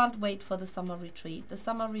I can't wait for the summer retreat. The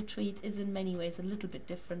summer retreat is in many ways a little bit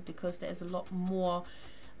different, because there's a lot more,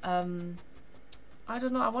 I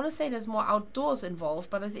don't know, I want to say there's more outdoors involved,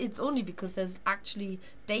 but it's only because there's actually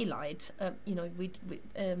daylight.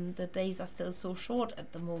 The days are still so short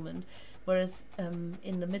at the moment, whereas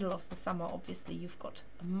in the middle of the summer, obviously, you've got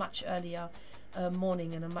a much earlier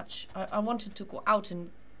morning and a much... I wanted to go out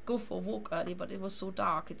and go for a walk early, but it was so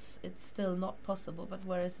dark, it's still not possible. But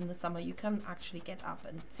whereas in the summer, you can actually get up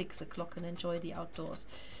at 6 o'clock and enjoy the outdoors.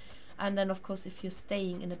 And then, of course, if you're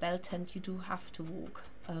staying in a bell tent, you do have to walk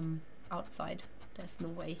outside. There's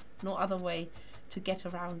no other way to get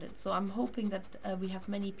around it. So I'm hoping that we have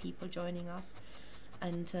many people joining us.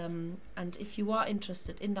 And if you are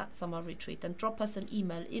interested in that summer retreat, then drop us an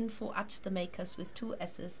email, info@themakers with 2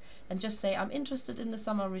 S's, and just say, I'm interested in the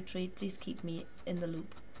summer retreat, please keep me in the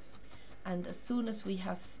loop. And as soon as we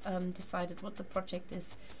have decided what the project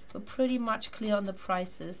is, we're pretty much clear on the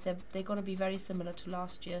prices. They're going to be very similar to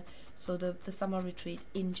last year. So the summer retreat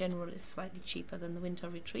in general is slightly cheaper than the winter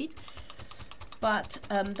retreat. But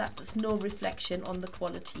that is no reflection on the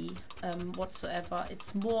quality whatsoever.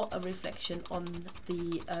 It's more a reflection on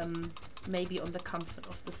the maybe on the comfort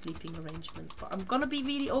of the sleeping arrangements. But I'm gonna be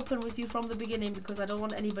really open with you from the beginning, because I don't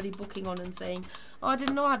want anybody booking on and saying, oh, I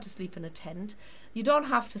didn't know how to sleep in a tent. You don't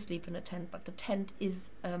have to sleep in a tent, but the tent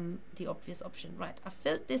is the obvious option. Right, I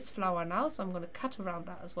filled this flower now, so I'm going to cut around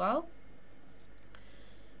that as well.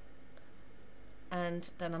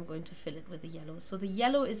 And then I'm going to fill it with the yellow. So the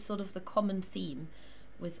yellow is sort of the common theme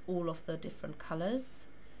with all of the different colors.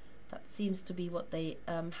 That seems to be what they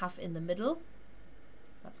have in the middle.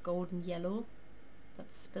 That golden yellow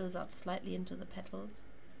that spills out slightly into the petals.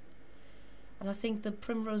 And I think the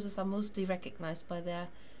primroses are mostly recognized by their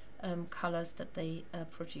colors that they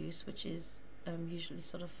produce, which is usually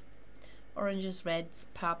sort of oranges, reds,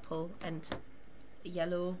 purple and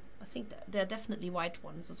yellow. I think there are definitely white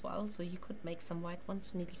ones as well, so you could make some white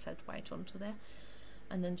ones, needle felt white onto there,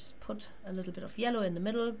 and then just put a little bit of yellow in the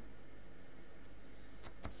middle,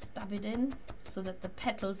 stab it in so that the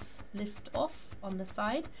petals lift off on the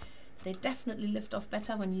side. They definitely lift off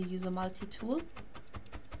better when you use a multi-tool.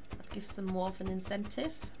 That gives them more of an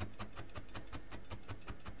incentive.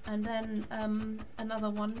 And then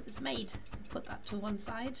another one is made. Put that to one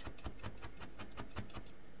side.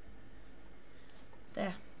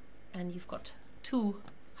 There. And you've got two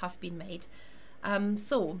have been made.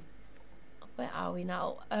 So, where are we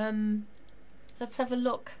now? Let's have a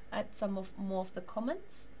look at some more of the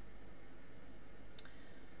comments.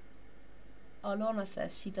 Oh, Lorna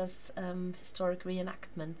says she does historic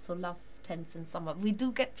reenactment, so love tents in summer. We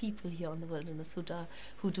do get people here in the wilderness who do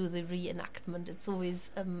the reenactment. It's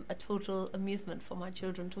always a total amusement for my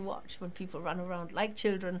children to watch when people run around like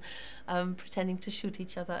children, pretending to shoot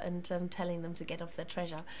each other and telling them to get off their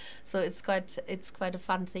treasure. So it's quite a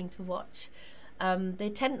fun thing to watch.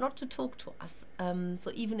 They tend not to talk to us,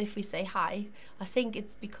 so even if we say hi, I think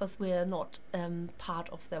it's because we're not part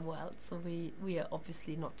of their world, so we are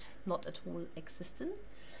obviously not at all existent.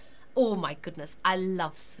 Oh my goodness, I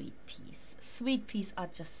love sweet peas. Sweet peas are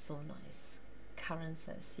just so nice. Karen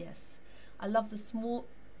says yes. I love them small,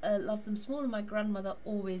 and my grandmother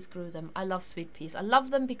always grew them. I love sweet peas. I love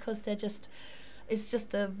them because they're just, it's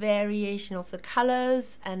just a variation of the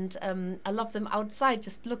colors, and I love them outside,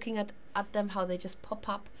 just looking at them, how they just pop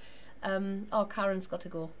up. Oh, Karen's got to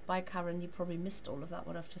go. Bye, Karen. You probably missed all of that,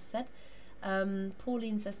 what I've just said.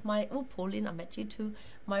 Pauline says, Pauline, I met you too.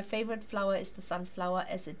 My favorite flower is the sunflower,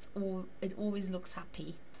 as it always looks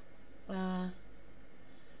happy.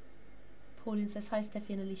 Pauline says, hi, Steffi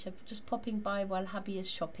and Alicia. Just popping by while hubby is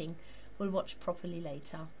shopping. We'll watch properly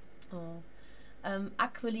later. Oh.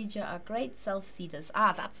 Aquilegia are great self-seeders.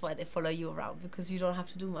 Ah, that's why they follow you around, because you don't have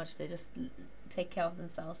to do much. They just take care of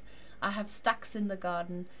themselves. I have stacks in the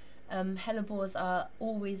garden. Hellebores are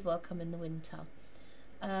always welcome in the winter.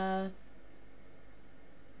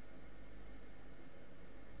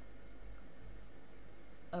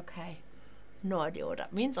 Okay, no idea what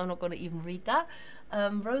that means. I'm not going to even read that.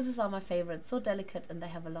 Roses are my favorite, so delicate, and they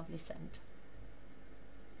have a lovely scent.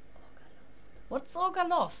 What's Auger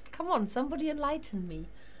Lost? Come on, somebody enlighten me.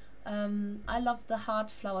 I love the heart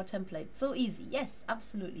flower template. So easy. Yes,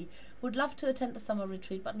 absolutely. Would love to attend the summer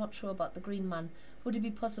retreat, but not sure about the green man. Would it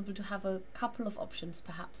be possible to have a couple of options,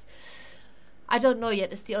 perhaps? I don't know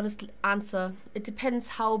yet, is the honest answer. It depends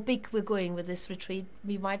how big we're going with this retreat.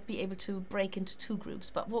 We might be able to break into 2 groups,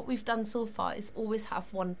 but what we've done so far is always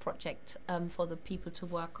have one project for the people to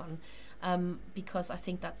work on, because I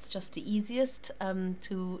think that's just the easiest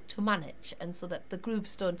to manage, and so that the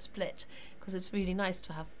groups don't split, because it's really nice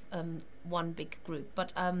to have one big group.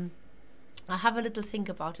 But I have a little think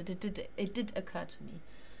about it. It did occur to me.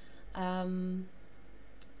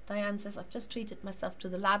 Diane says, I've just treated myself to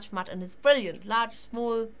the large mud and it's brilliant. Large,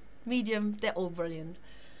 small, medium, they're all brilliant.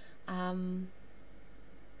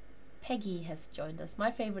 Peggy has joined us.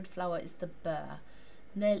 My favorite flower is the burr.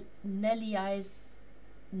 Nelly eyes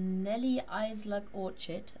like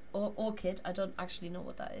orchid. I don't actually know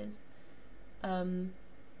what that is.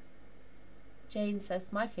 Jane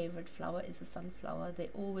says, my favorite flower is a sunflower. They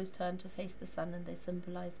always turn to face the sun, and they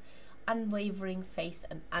symbolize unwavering faith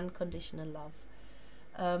and unconditional love.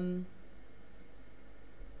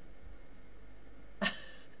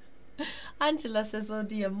 Angela says, oh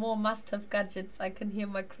dear, more must-have gadgets. I can hear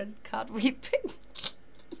my credit card weeping.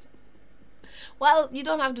 Well, you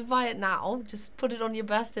don't have to buy it now. Just put it on your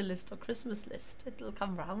birthday list or Christmas list. It'll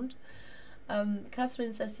come round.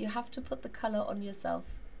 Catherine says, you have to put the colour on yourself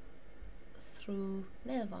through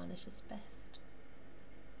nail varnish is best.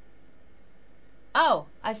 Oh,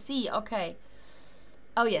 I see. Okay.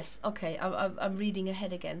 Oh yes, okay, I'm reading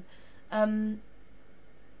ahead again.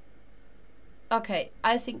 Okay,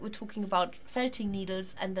 I think we're talking about felting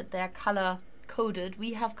needles, and that they're color coded.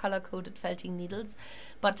 We have color coded felting needles,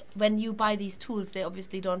 but when you buy these tools, they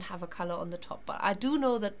obviously don't have a color on the top. But I do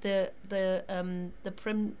know that the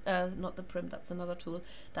Prim, not the Prim, that's another tool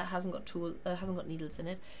that hasn't got needles in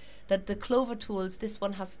it. That the Clover tools, this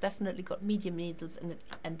one has definitely got medium needles in it,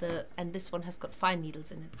 and this one has got fine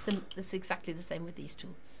needles in it. It's exactly the same with these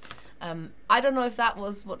two. I don't know if that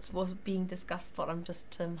was what was being discussed, but I'm just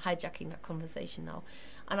hijacking that conversation now.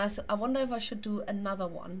 And I wonder if I should do another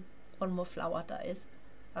one more flower, that is.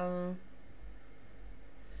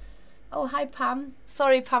 Oh, hi Pam.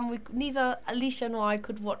 Sorry Pam, neither Alicia nor I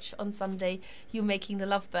could watch on Sunday you making the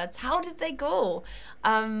lovebirds. How did they go?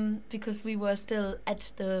 Because we were still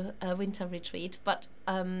at the winter retreat. But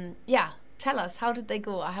yeah, tell us, how did they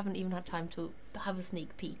go? I haven't even had time to have a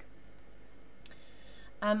sneak peek.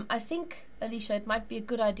 I think, Alicia, it might be a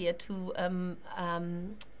good idea to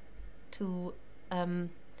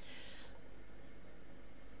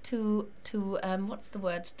what's the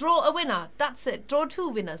word? Draw a winner. That's it. Draw 2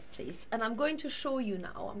 winners, please. And I'm going to show you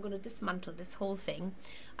now. I'm going to dismantle this whole thing,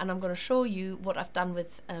 and I'm going to show you what I've done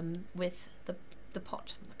with the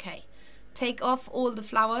pot. Okay, take off all the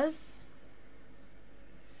flowers,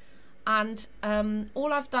 and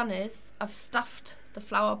all I've done is I've stuffed the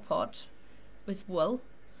flower pot with wool.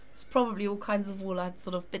 It's probably all kinds of wool I had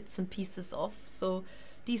sort of bits and pieces of. So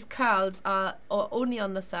these curls are only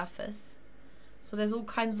on the surface. So there's all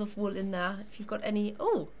kinds of wool in there. If you've got any...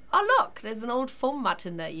 Oh, look, there's an old foam mat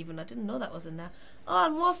in there even. I didn't know that was in there. Oh,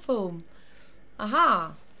 and more foam.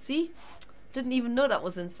 Aha, see? Didn't even know that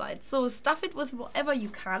was inside. So stuff it with whatever you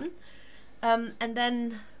can. And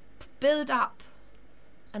then build up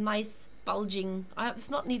a nice bulging... it's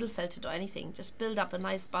not needle felted or anything. Just build up a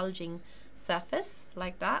nice bulging surface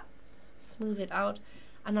like that. Smooth it out.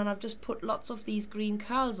 And then I've just put lots of these green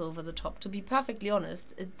curls over the top. To be perfectly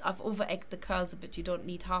honest, I've over-egged the curls a bit. You don't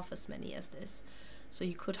need half as many as this. So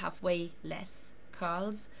you could have way less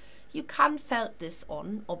curls. You can felt this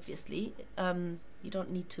on, obviously. You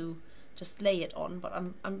don't need to just lay it on. But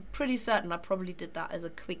I'm pretty certain I probably did that as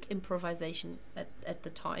a quick improvisation at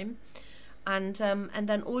the time. And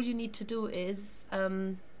then all you need to do is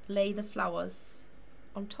lay the flowers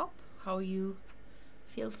on top, how you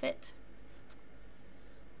feel fit.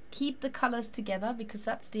 Keep the colors together, because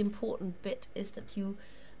that's the important bit, is that you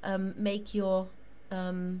make your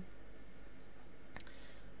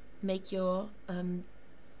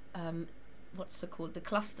what's it called, the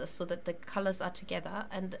clusters, so that the colors are together,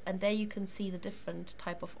 and there you can see the different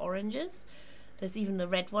type of oranges. There's even a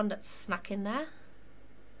red one that's snuck in there,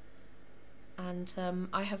 and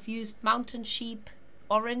I have used mountain sheep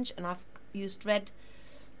orange, and I've used red,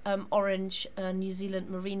 orange, New Zealand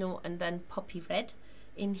merino, and then poppy red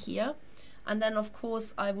in here. And then of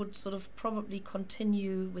course I would sort of probably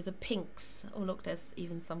continue with the pinks. Oh look, there's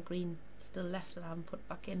even some green still left that I haven't put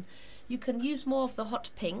back in. You can use more of the hot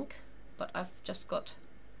pink, but I've just got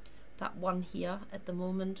that one here at the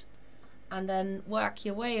moment. And then work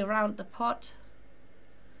your way around the pot,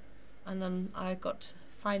 and then I got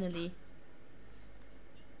finally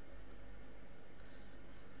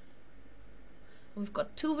we've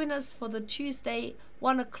got 2 winners for the Tuesday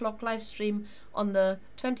 1 o'clock live stream on the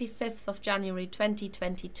 25th of January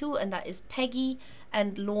 2022, and that is Peggy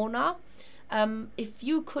and Lorna. If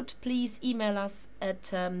you could please email us at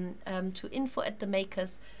to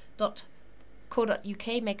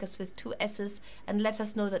info@themakers.co.uk, makers with 2 S's, and let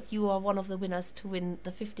us know that you are one of the winners to win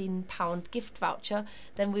the £15 gift voucher.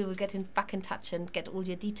 Then we will get back in touch and get all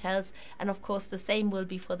your details. And of course the same will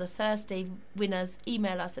be for the Thursday winners.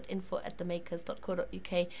 Email us at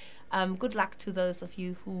info@themakers.co.uk. Good luck to those of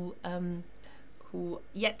you who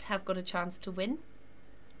yet have got a chance to win.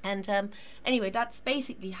 And anyway, that's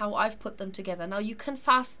basically how I've put them together. Now you can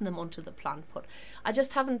fasten them onto the plant pot. I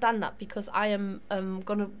just haven't done that because I am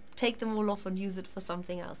going to take them all off and use it for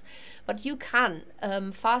something else. But you can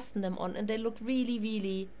fasten them on, and they look really,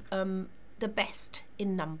 really the best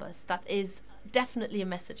in numbers. That is definitely a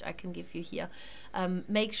message I can give you here.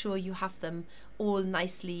 Make sure you have them all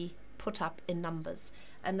nicely put up in numbers,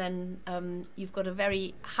 and then you've got a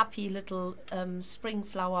very happy little spring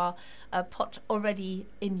flower pot already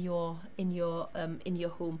in your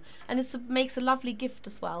home, and it makes a lovely gift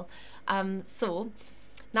as well. So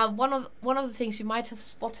now one of the things you might have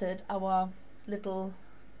spotted, our little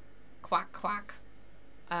quack quack.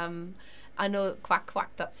 I know quack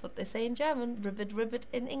quack, that's what they say in German, ribbit ribbit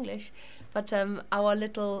in English, but our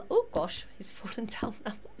little, oh gosh, he's fallen down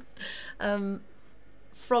now.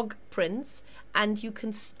 Frog prints, and you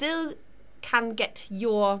can get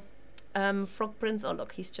your frog prints. Oh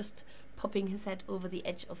look, he's just popping his head over the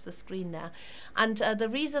edge of the screen there. And the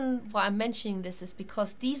reason why I'm mentioning this is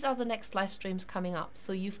because these are the next live streams coming up.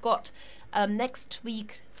 So you've got next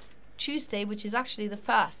week Tuesday, which is actually the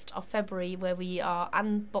 1st of February, where we are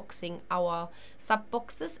unboxing our sub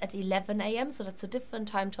boxes at 11 AM, so that's a different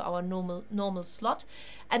time to our normal slot.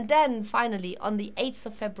 And then finally on the 8th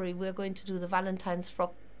of February we're going to do the Valentine's frog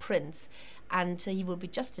prints, and he will be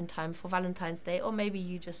just in time for Valentine's Day, or maybe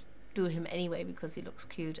you just do him anyway because he looks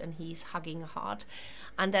cute and he's hugging a heart.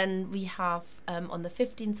 And then we have on the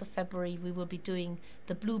 15th of February we will be doing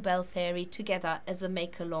the Bluebell Fairy together as a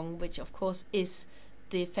make along, which of course is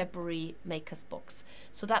the February makers box.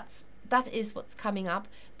 So that is what's coming up,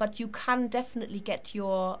 but you can definitely get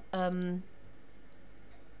your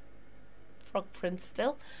frog prints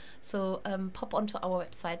still. So pop onto our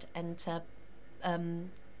website and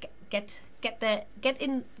get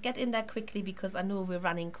in there quickly, because I know we're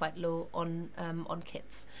running quite low on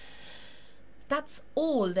kits. That's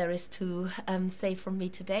all there is to say from me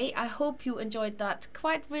today. I hope you enjoyed that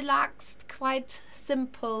quite relaxed, quite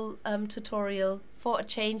simple tutorial for a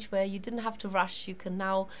change, where you didn't have to rush. You can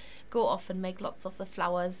now go off and make lots of the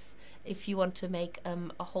flowers if you want to make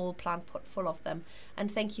a whole plant pot full of them.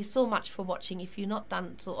 And thank you so much for watching. If you're not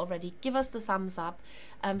done so already, give us the thumbs up,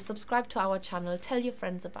 subscribe to our channel, tell your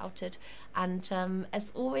friends about it, and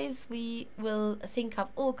as always we will think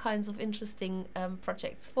up all kinds of interesting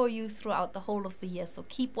projects for you throughout the whole of the year, so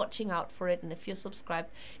keep watching out for it, and if you're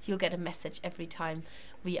subscribed you'll get a message every time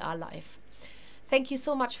we are live. Thank you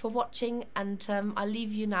so much for watching, and I'll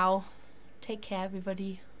leave you now. Take care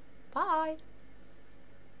everybody. Bye.